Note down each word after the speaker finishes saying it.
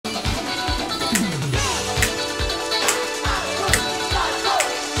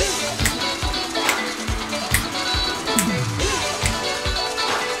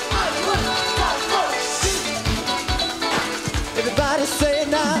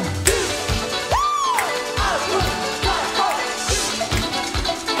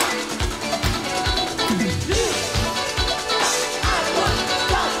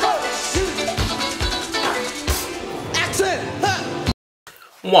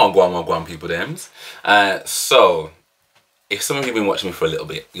Wagwan people thems. So if some of you have been watching me for a little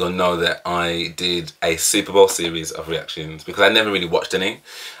bit, you'll know that I did a Super Bowl series of reactions because I never really watched any.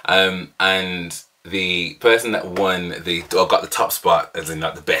 And the person that won or got the top spot, as in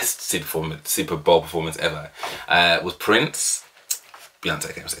like the best Super Bowl performance ever, was Prince.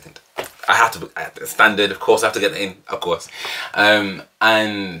 Beyonce came second. I have to, standard, of course, I have to get that in, of course.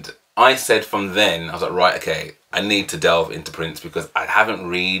 And I said from then, I was like, right, okay, I need to delve into Prince because I haven't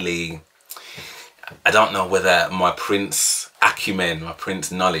really, I don't know whether my Prince acumen, my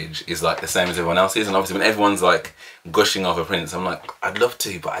Prince knowledge is like the same as everyone else's. And obviously when everyone's like gushing over Prince, I'm like, I'd love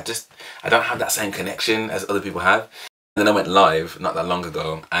to, but I don't have that same connection as other people have. And then I went live not that long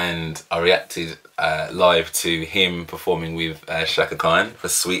ago and I reacted live to him performing with Shaka Khan for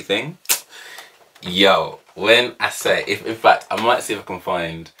Sweet Thing. Yo, when I say, in fact, I might see if I can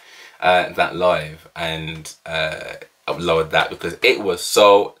find that live and upload that because it was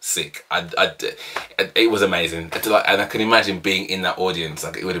so sick. It was amazing. And I can imagine being in that audience.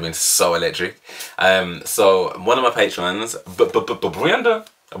 Like, it would have been so electric. So one of my patrons, Brenda,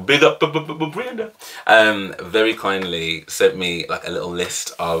 big up Brenda, very kindly sent me like a little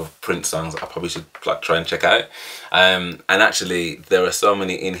list of Prince songs I probably should like try and check out. And actually there are so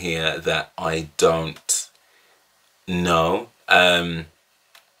many in here that I don't know.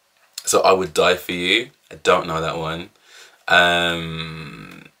 So I Would Die For You, I don't know that one.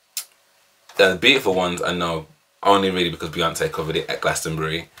 The beautiful ones I know only really because Beyonce covered it at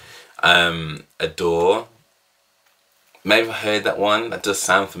Glastonbury. Adore, maybe I've heard that one, that does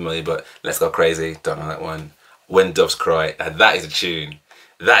sound familiar, but Let's Go Crazy, don't know that one. When Doves Cry, that is a tune.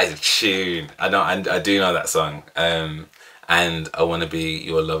 That is a tune. I do know that song. And I Wanna Be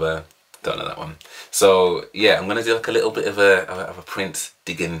Your Lover, don't know that one. So yeah, I'm gonna do like a little bit of a Prince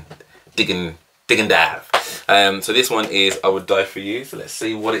digging dive. So this one is I Would Die For You. So let's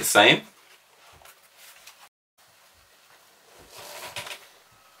see what it's saying.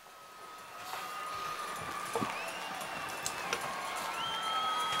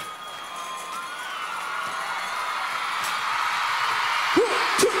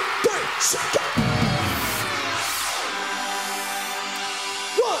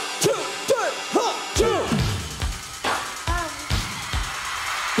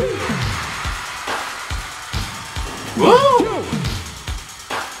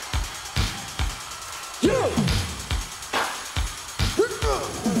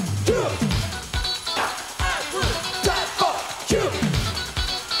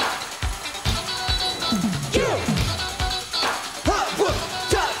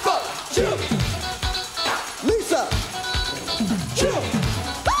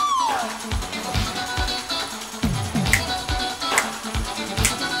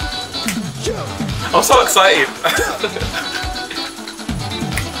 I'm so excited.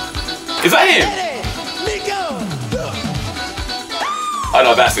 Is that him? Oh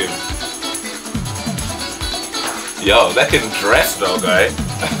no, that's him. Yo, that can dress though, guy.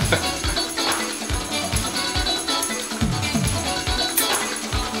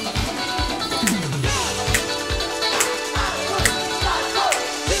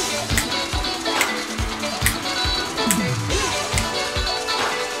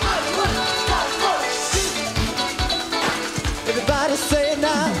 Everybody say it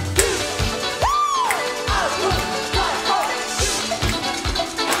now.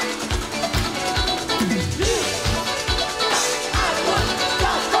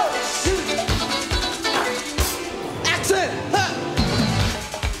 Accent,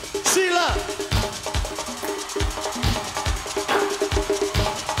 Sheila.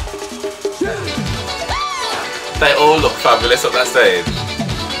 They all look fabulous up that stage.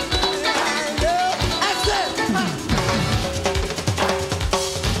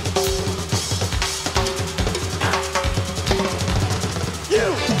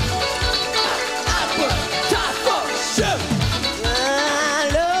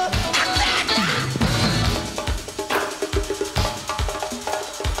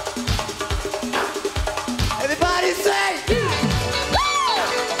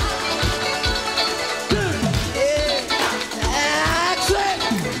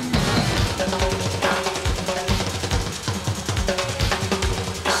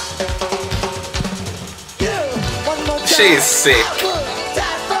 She's sick.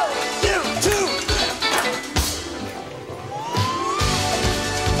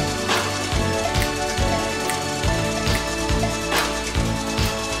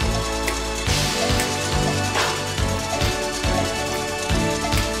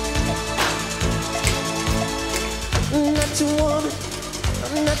 I'm not your woman,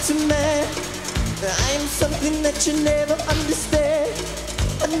 I'm not your man. I am something that you never understand.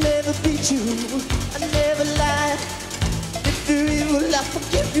 I never beat you, I never lie. If you're evil, I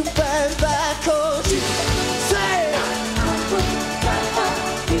forgive you by 'cause you say I would die for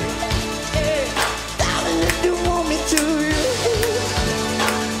you. Yeah, darling, if you want me to,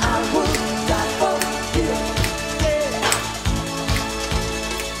 I would die for you. Yeah,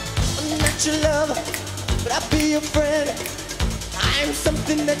 I'm not your lover, but I'll be your friend. I'm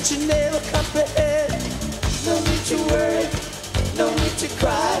something that you never comprehend. No need to worry, no need to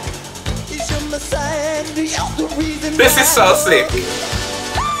cry. He's your messiah and you're the reason. This is so sick.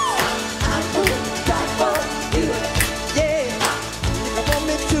 I would die for you. Yeah, if you want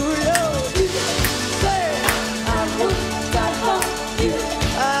me to love you, say I would die for you.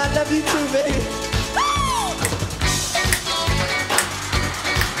 I love you too, baby.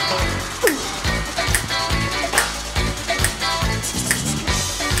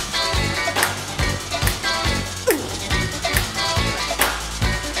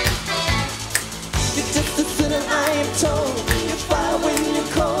 Told you fire when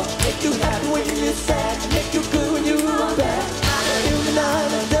you're cold, make you happy when you're sad, make you good when you're bad. I'm human,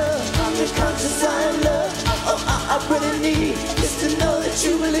 I'm done. I'm the conscious, I'm love. I really need just to know that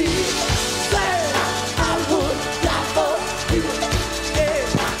you believe. Say I would die for you. Yeah,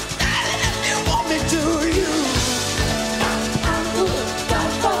 if you want me to, you. I would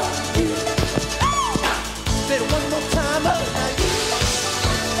die for you. Say it one more time, I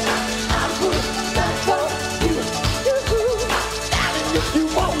would die for you. If you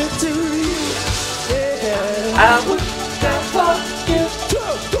want me to, yeah, I would die for you.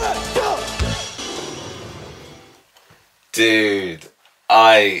 Dude,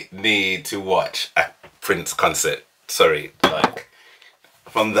 I need to watch a Prince concert. Sorry, like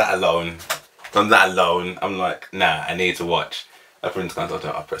from that alone, I'm like, nah, I need to watch a Prince concert.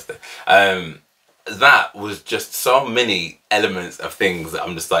 I pressed it. That was just so many elements of things that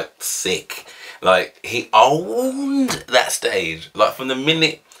I'm just like sick. Like he owned that stage. Like from the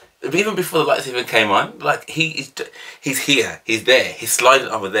minute, even before the lights even came on, like he's here, he's there, he's sliding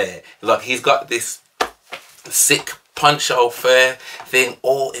over there. Like he's got this sick poncho fair thing,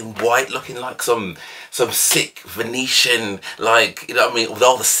 all in white, looking like some sick Venetian, like, you know what I mean, with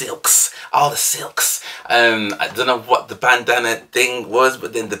all the silks. I don't know what the bandana thing was,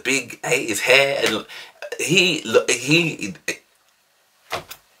 but then the big 80s hair, and he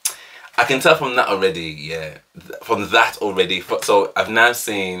I can tell from that already, yeah, from that already. So I've now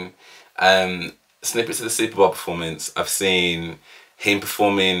seen snippets of the Super Bowl performance. I've seen him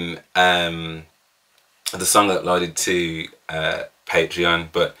performing the song that loaded to Patreon,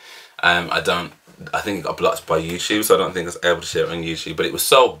 but I think it got blocked by YouTube, so I don't think I was able to share it on YouTube. But it was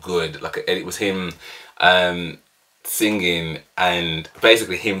so good. Like it was him singing and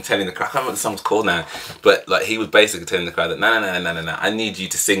basically him telling the crowd, I can't remember what the song's called now, but like he was basically telling the crowd that no, I need you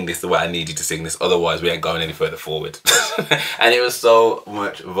to sing this the way I need you to sing this, otherwise we ain't going any further forward. And it was so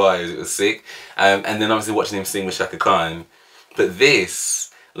much vibes, it was sick. And then obviously watching him sing with Shaka Khan, but this,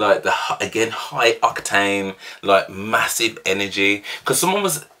 like again, high octane, like massive energy, because someone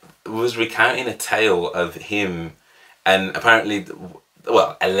was recounting a tale of him, and apparently,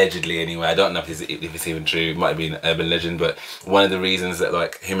 well, allegedly anyway, I don't know if it's even true, it might have been an urban legend, but one of the reasons that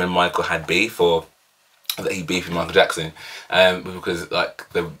like him and Michael had beef, or that he beefed with Michael Jackson, because like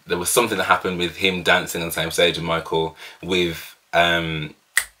there was something that happened with him dancing on the same stage with Michael with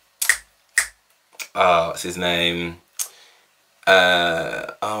what's his name,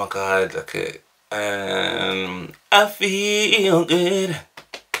 oh my god, okay, I feel good,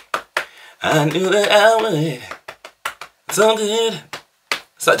 I knew that I would, so good.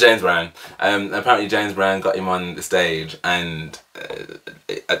 It's like James Brown. Apparently James Brown got him on the stage, and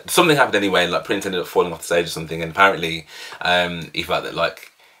something happened anyway. Like Prince ended up falling off the stage or something, and apparently he felt that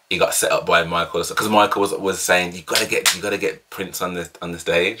like he got set up by Michael, because Michael was saying you gotta get Prince on the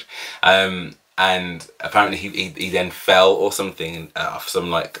stage, and apparently he then fell or something off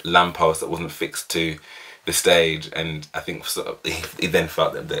some like lamppost that wasn't fixed to the stage, and I think he then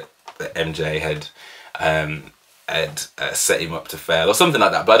felt that MJ had set him up to fail or something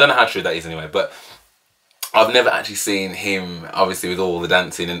like that, but I don't know how true that is anyway. But I've never actually seen him, obviously, with all the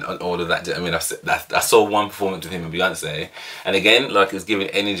dancing and all of that. I mean, I saw one performance with him and Beyonce, and again, like, it was giving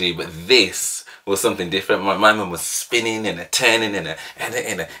energy, but this was something different. My mum was spinning and turning and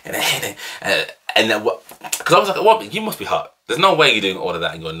what? Because I was like, what? You must be hot. There's no way you're doing all of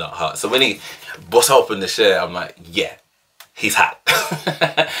that and you're not hot. So when he bust open the shirt, I'm like, yeah, he's hot.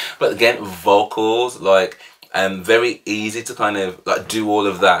 But again, vocals, like, very easy to kind of like do all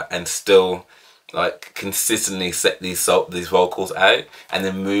of that and still like consistently set these vocals out, and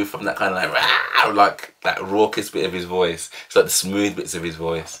then move from that kind of like rah, like that raucous bit of his voice to like the smooth bits of his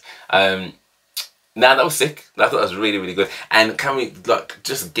voice. Now that was sick. I thought that was really, really good. And can we like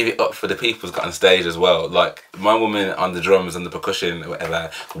just give it up for the people who's got on stage as well? Like my woman on the drums and the percussion, or whatever,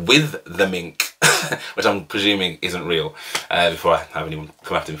 with the mink, which I'm presuming isn't real. Before I have anyone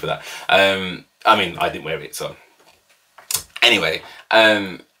come after me for that. I mean, I didn't wear it, so anyway.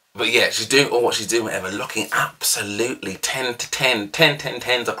 But yeah, she's doing all what she's doing, whatever, looking absolutely 10 to 10, 10, 10,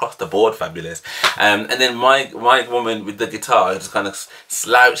 10s across the board, fabulous. And then my woman with the guitar just kind of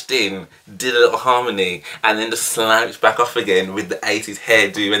slouched in, did a little harmony, and then just slouched back off again with the 80s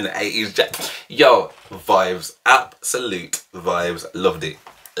hairdo and the 80s jack. Yo, vibes, absolute vibes, loved it.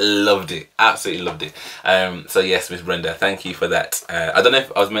 Loved it, absolutely loved it. So yes, Miss Brenda, thank you for that. I don't know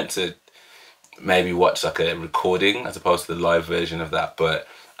if I was meant to maybe watch like a recording as opposed to the live version of that, but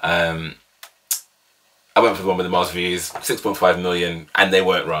I went for the one with the most views, 6.5 million, and they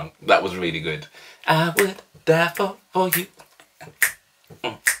weren't wrong. That was really good. I would die for you.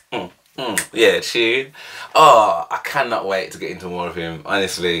 Yeah, tune. Oh, I cannot wait to get into more of him.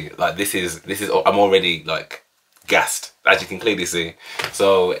 Honestly, like this is. I'm already like gassed, as you can clearly see.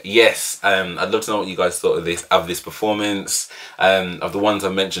 So yes, I'd love to know what you guys thought of this performance. Of the ones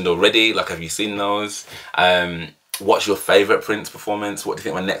I've mentioned already. Like, have you seen those? What's your favourite Prince performance? What do you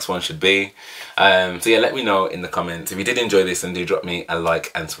think my next one should be? So yeah, let me know in the comments. If you did enjoy this, then do drop me a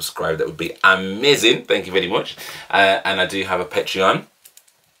like and subscribe. That would be amazing. Thank you very much. And I do have a Patreon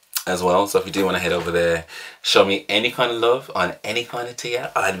as well. So if you do want to head over there, show me any kind of love on any kind of tier,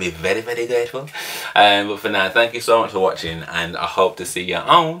 I'd be very, very grateful. But for now, thank you so much for watching, and I hope to see you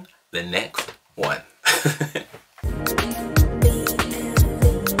on the next one.